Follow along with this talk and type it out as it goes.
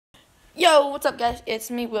Yo, what's up, guys?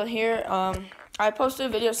 It's me, Will here. I posted a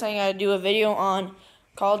video saying I'd do a video on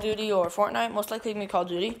Call of Duty or Fortnite. Most likely me Call of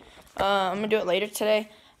Duty. I'm gonna do it later today.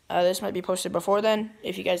 This might be posted before then,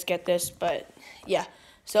 if you guys get this. But yeah.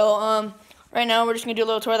 So right now we're just gonna do a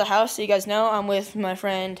little tour of the house. So you guys know I'm with my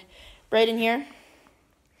friend Brayden here.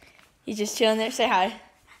 He's just chilling there. Say hi.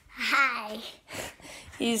 Hi.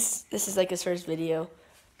 This is like his first video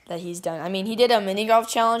that he's done. I mean, he did a mini golf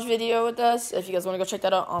challenge video with us. If you guys want to go check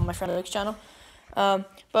that out on my friend Luke's channel.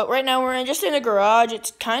 But right now we're just in a garage.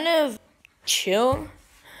 It's kind of chill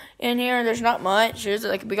in here. There's not much. There's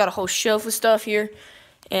like we got a whole shelf of stuff here,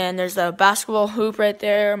 and there's a basketball hoop right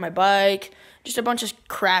there, my bike, just a bunch of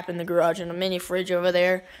crap in the garage, and a mini fridge over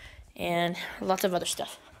there, and lots of other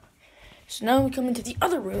stuff. So now we come into the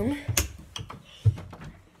other room.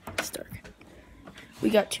 It's dark. We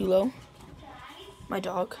got Tulo, my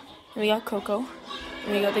dog, and we got Coco,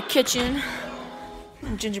 and we got the kitchen,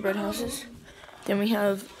 and gingerbread houses. Then we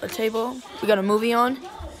have a table. We got a movie on,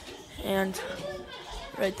 and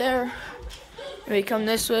right there, and we come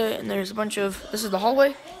this way, and there's a bunch of. This is the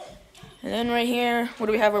hallway, and then right here, what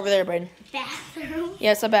do we have over there, Brayden? Bathroom.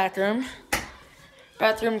 Yeah, it's a bathroom.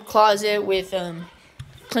 Bathroom closet with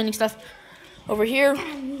cleaning stuff. Over here,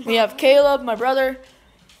 we have Caleb, my brother.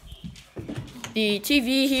 The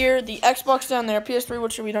TV here, the Xbox down there, PS3,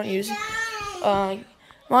 which we don't use.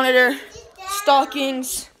 Monitor,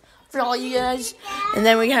 stockings for all you guys. And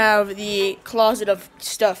then we have the closet of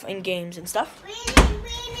stuff and games and stuff.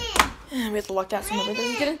 And we have to lock that so nobody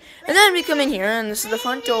doesn't get in. And then we come in here, and this is the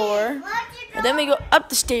front door. And then we go up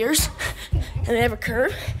the stairs, and we have a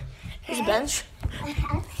curb. There's a bench.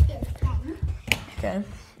 Okay.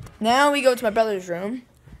 Now we go to my brother's room.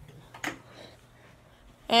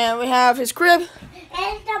 And we have his crib.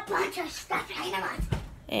 And a bunch of stuffed animals.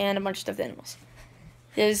 And a bunch of stuffed animals.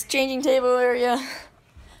 His changing table area.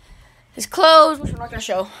 His clothes, which we're not going to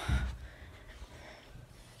show.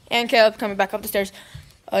 And Caleb coming back up the stairs.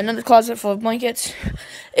 Another closet full of blankets.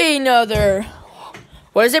 Another.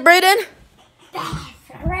 What is it, Brayden?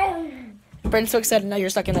 Bathroom. Brayden's so excited now you're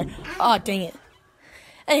stuck in there. Aw, dang it.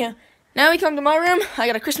 Anyhow, now we come to my room. I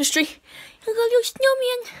got a Christmas tree. Look, little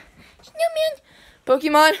snowman. Snowman.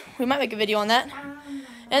 Pokemon, we might make a video on that.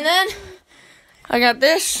 And then I got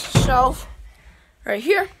this shelf right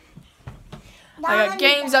here. I got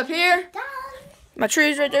games up here. My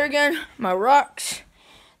trees right there again. My rocks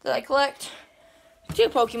that I collect. 2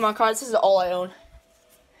 Pokemon cards. This is all I own.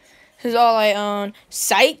 This is all I own.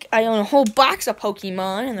 Psych, I own a whole box of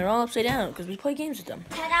Pokemon, and they're all upside down because we play games with them.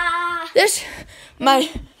 Ta-da! This,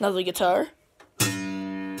 my lovely guitar.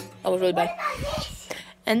 That was really bad.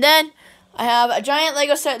 And then I have a giant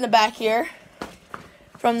Lego set in the back here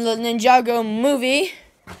from the Ninjago movie.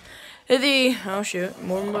 Oh shoot,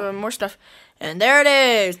 more stuff. And there it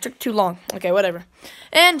is. Took too long. Okay, whatever.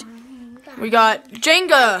 And we got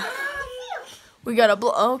Jenga. We got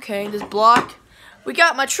this block. We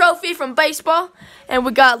got my trophy from baseball, and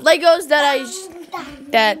we got Legos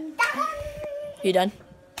You done?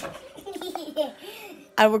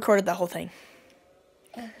 I recorded the whole thing.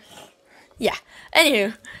 Yeah.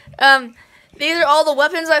 Anywho, these are all the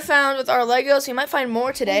weapons I found with our Legos. You might find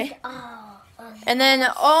more today. And then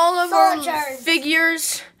all of our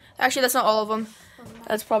figures. Actually, that's not all of them.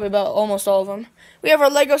 That's probably about almost all of them. We have our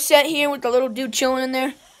Lego set here with the little dude chilling in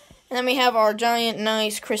there. And then we have our giant,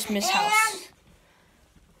 nice Christmas house.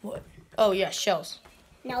 What? Oh, yeah, shells.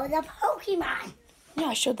 No, the Pokemon. Yeah,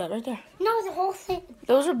 I showed that right there. No, the whole thing.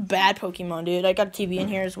 Those are bad Pokemon, dude. I got a TV in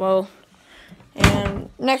here as well. And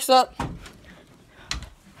next up,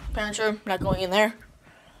 parents' room. Not going in there.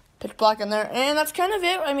 Pitch black in there. And that's kind of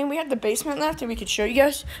it. I mean, we have the basement left, and we could show you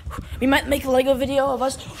guys. We might make a Lego video of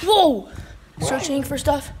us. Whoa! Searching for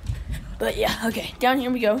stuff. But yeah, okay. Down here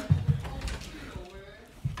we go.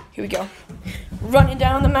 Here we go. Running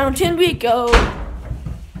down the mountain we go.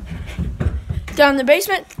 Down the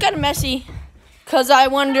basement. Kind of messy. Because I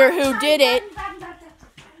wonder who did it.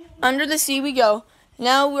 Under the sea we go.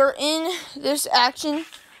 Now we're in this action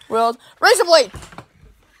world. Razor blade!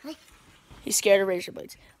 He's scared of razor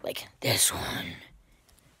blades. Like this one.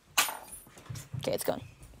 Okay, it's gone.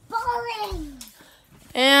 Bowling.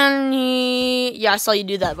 And yeah, I saw you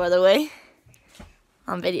do that, by the way.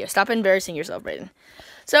 On video. Stop embarrassing yourself, Brayden.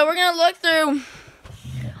 So we're going to look through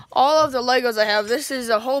all of the Legos I have. This is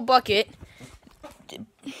a whole bucket.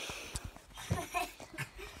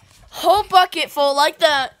 Whole bucket full like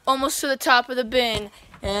that, almost to the top of the bin.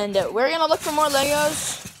 And we're going to look for more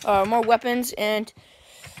Legos, more weapons, and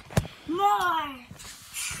More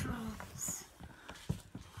trolls.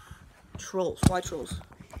 Trolls? Why trolls?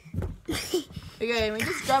 Okay, we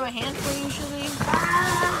just grab a handful usually.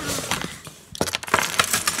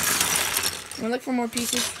 gonna look for more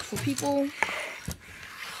pieces for people.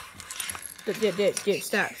 Dude,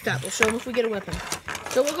 stop. We'll show them if we get a weapon.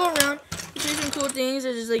 So we'll go around. We'll see some cool things.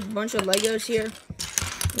 There's just like a bunch of Legos here.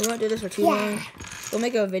 We won't do this for too long. We'll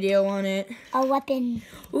make a video on it. A weapon.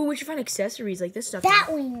 Ooh, we should find accessories like this stuff.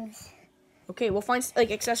 Bat wings. Okay, we'll find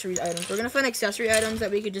like accessories items. We're gonna find accessory items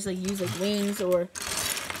that we could just like use like wings or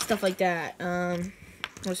stuff like that.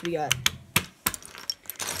 What else we got?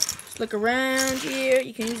 Just look around here.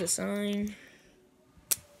 You can use a sign.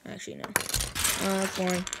 Actually, no. That's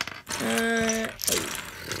boring. Oh.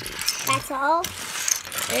 That's all?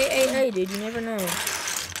 Hey, dude, you never know.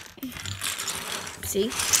 See?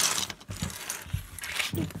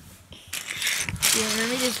 Yeah, let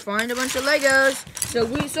me just find a bunch of Legos. So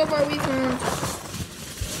far we found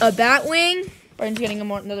a bat wing. Brayden's getting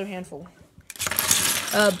another handful.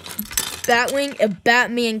 A bat wing, a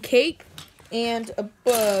Batman cape, and a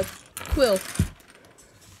quill.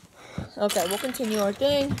 Okay, we'll continue our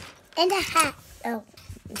thing. And a hat. Oh.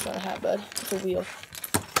 It's not a hat, bud. It's a wheel.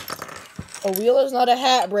 A wheel is not a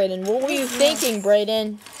hat, Brayden. What were you thinking,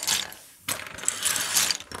 Brayden?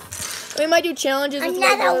 We might do challenges with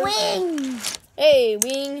another Legos. wing. Hey,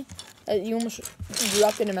 wing. You almost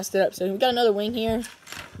dropped it and messed it up. So we got another wing here.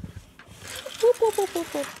 Whoop, whoop, whoop, whoop,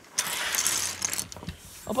 whoop.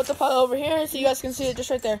 I'll put the pile over here so you guys can see it just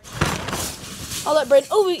right there. I'll let Brayden.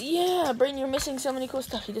 Oh, yeah. Brayden, you're missing so many cool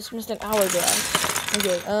stuff. You just missed an hourglass.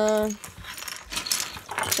 Okay.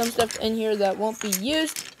 Some stuff in here that won't be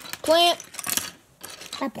used. Plant.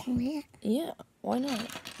 A plant? Yeah, why not?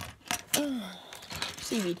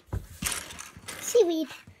 Seaweed. Seaweed.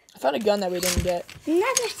 I found a gun that we didn't get.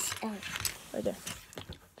 Another. Right there.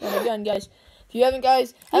 Found a gun, guys. If you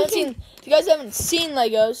guys haven't seen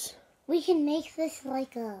Legos. We can make this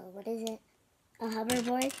like a, what is it? A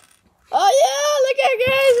hoverboard? Oh yeah, look at it,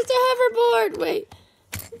 guys. It's a hoverboard. Wait.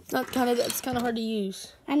 It's kind of hard to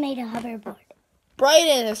use. I made a hoverboard.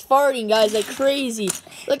 Brayden is farting, guys, like crazy.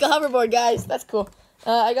 Look, a hoverboard, guys. That's cool.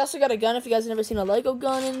 I also got a gun if you guys have never seen a Lego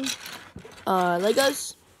gun in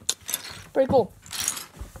Legos. Pretty cool.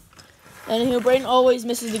 And Brayden always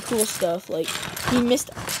misses the cool stuff. Like,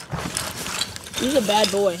 he's a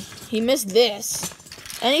bad boy. He missed this.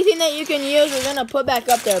 Anything that you can use, we're going to put back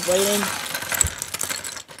up there, Brayden.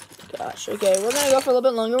 Gosh, okay. We're going to go for a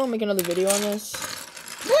little bit longer. We'll make another video on this.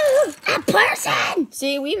 A person!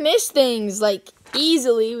 See, we missed things, like,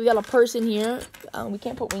 easily. We got a person here. We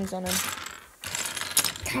can't put wings on him.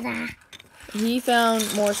 Ta-da. He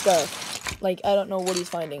found more stuff. Like, I don't know what he's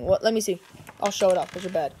finding. What? Let me see. I'll show it off, because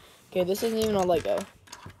you're bad. Okay, this isn't even a Lego.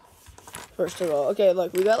 First of all. Okay,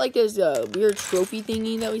 look. We got, like, this weird trophy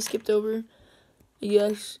thingy that we skipped over.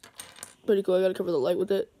 Yes. Pretty cool. I gotta cover the light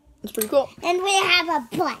with it. It's pretty cool. And we have a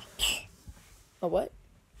butt. A what?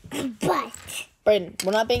 A butt. Brayden,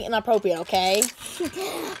 we're not being inappropriate, okay?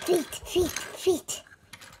 Feet.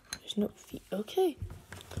 There's no feet. Okay.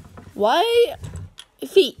 Why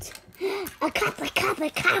feet? A cup. A cup,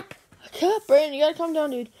 Brayden, you gotta calm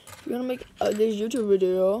down, dude. We're gonna make this YouTube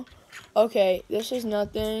video. Okay, this is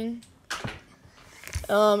nothing.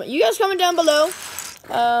 You guys comment down below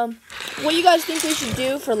what you guys think we should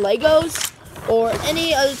do for Legos or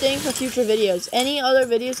any other thing for future videos. Any other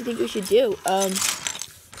videos you think we should do.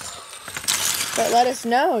 But let us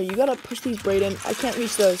know. You gotta push these, Brayden. I can't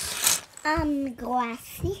reach those.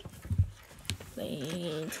 Glassy.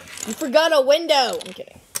 You forgot a window.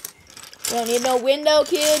 Okay. You don't need no window,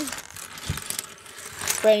 kid.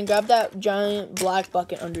 Brayden, grab that giant black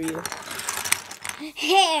bucket under you.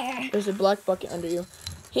 Hair. There's a black bucket under you.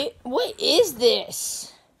 Hey, what is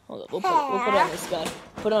this? Hold up, we'll put it on this guy.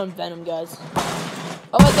 Put it on Venom, guys.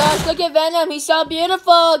 Oh my gosh, look at Venom. He's so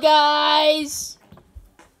beautiful, guys.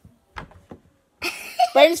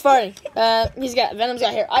 Brayden's farting. Venom's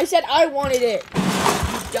got hair. I said I wanted it.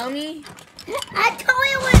 You dummy. A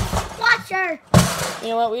toilet flusher. You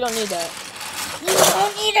know what? We don't need that. You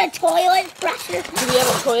don't need a toilet flusher. Do we have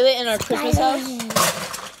a toilet in our Christmas house?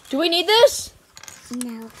 Do we need this?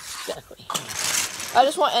 No. Exactly. I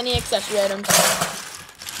just want any accessory items.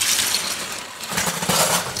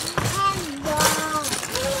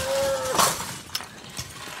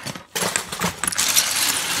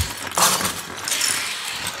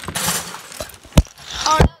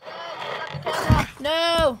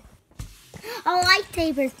 No! A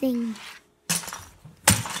lightsaber thing.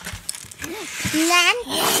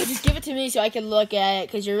 Just give it to me so I can look at it,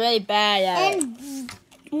 because you're really bad at it. And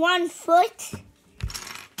 1 foot.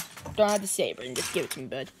 Don't have the saber, and just give it to me,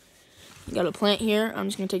 bud. You got a plant here. I'm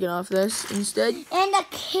just going to take it off this instead. And a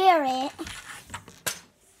carrot.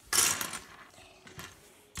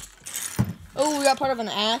 Oh, we got part of an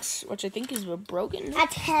axe, which I think is broken. A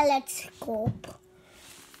telescope.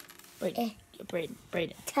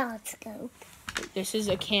 Brayden. Telescope. This is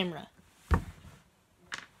a camera.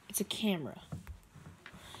 It's a camera.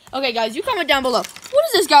 Okay, guys, you comment down below. What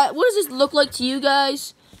does this look like to you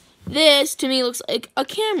guys? This, to me, looks like a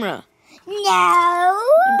camera. No.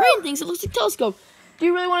 And Brayden thinks it looks like a telescope. Do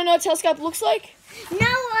you really want to know what a telescope looks like? No,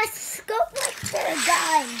 a scope like for a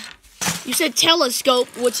gun. You said telescope,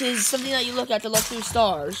 which is something that you look at to look through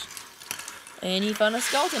stars. And you found a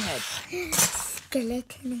skeleton head.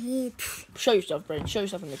 Skeleton head. Show yourself, Brayden. Show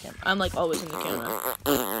yourself in the camera. I'm like always in the camera.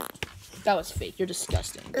 That was fake. You're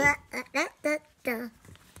disgusting.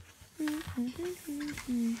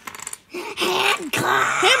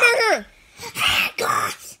 Hamburger!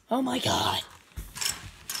 Oh my god.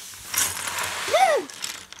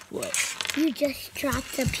 What? You just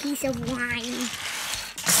dropped a piece of wine.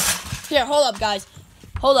 Here, hold up, guys.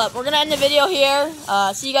 Hold up. We're going to end the video here.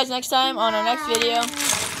 See you guys next time on our next video.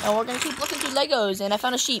 And we're going to keep looking through Legos. And I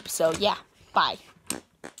found a sheep, so yeah. Bye.